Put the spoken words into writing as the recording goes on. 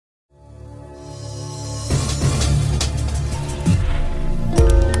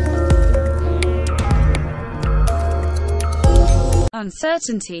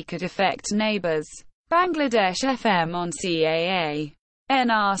Uncertainty could affect neighbours. Bangladesh FM on CAA.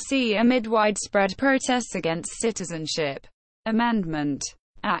 NRC amid widespread protests against Citizenship Amendment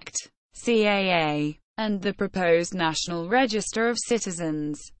Act, CAA, and the proposed National Register of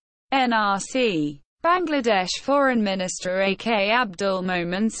Citizens, NRC. Bangladesh Foreign Minister A.K. Abdul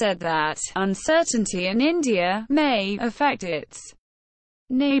Momen said that uncertainty in India may affect its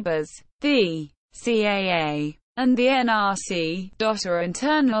neighbours. The CAA and the NRC are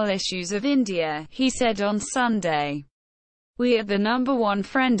internal issues of India, he said on Sunday. We are the number one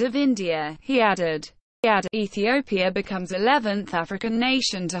friend of India, he added. Ethiopia becomes 11th African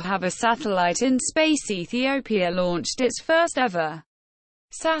nation to have a satellite in space. Ethiopia launched its first ever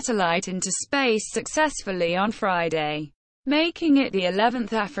satellite into space successfully on Friday, making it the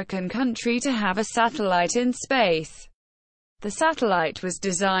 11th African country to have a satellite in space. The satellite was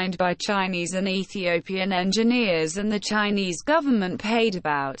designed by Chinese and Ethiopian engineers, and the Chinese government paid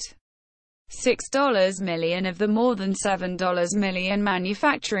about $6 million of the more than $7 million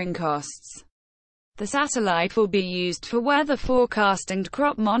manufacturing costs. The satellite will be used for weather forecasting and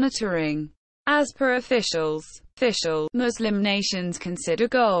crop monitoring. As per officials, Muslim nations consider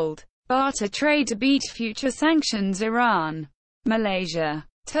gold barter trade to beat future sanctions. Iran, Malaysia,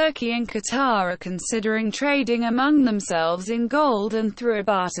 Turkey and Qatar are considering trading among themselves in gold and through a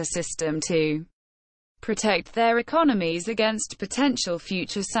barter system to protect their economies against potential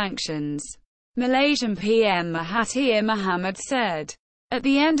future sanctions. Malaysian PM Mahathir Mohamad said at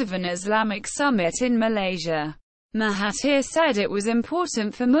the end of an Islamic summit in Malaysia. Mahathir said it was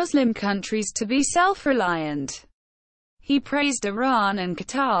important for Muslim countries to be self-reliant. He praised Iran and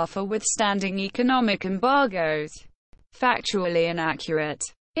Qatar for withstanding economic embargoes. Factually inaccurate.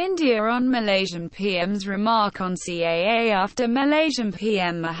 India on Malaysian PM's remark on CAA after Malaysian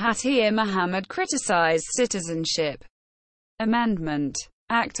PM Mahathir Mohamad criticized Citizenship Amendment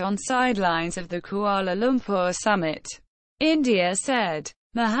Act on sidelines of the Kuala Lumpur summit. India said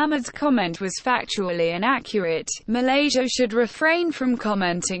Mohamad's comment was factually inaccurate. Malaysia should refrain from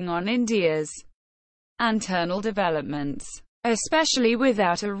commenting on India's internal developments, especially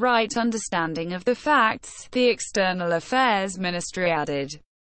without a right understanding of the facts, the External Affairs Ministry added.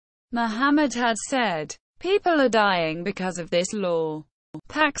 Mohamad had said, people are dying because of this law.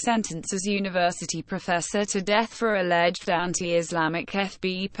 Pak sentences university professor to death for alleged anti-Islamic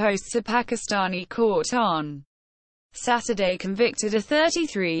FB posts. A Pakistani court on Saturday convicted a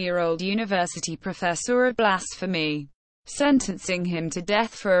 33-year-old university professor of blasphemy, sentencing him to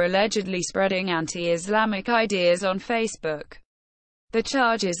death for allegedly spreading anti-Islamic ideas on Facebook. The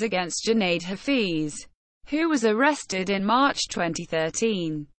charges against Junaid Hafiz, who was arrested in March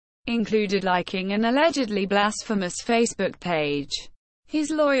 2013, included liking an allegedly blasphemous Facebook page. His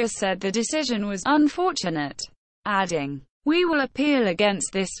lawyer said the decision was unfortunate, adding, "We will appeal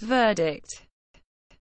against this verdict."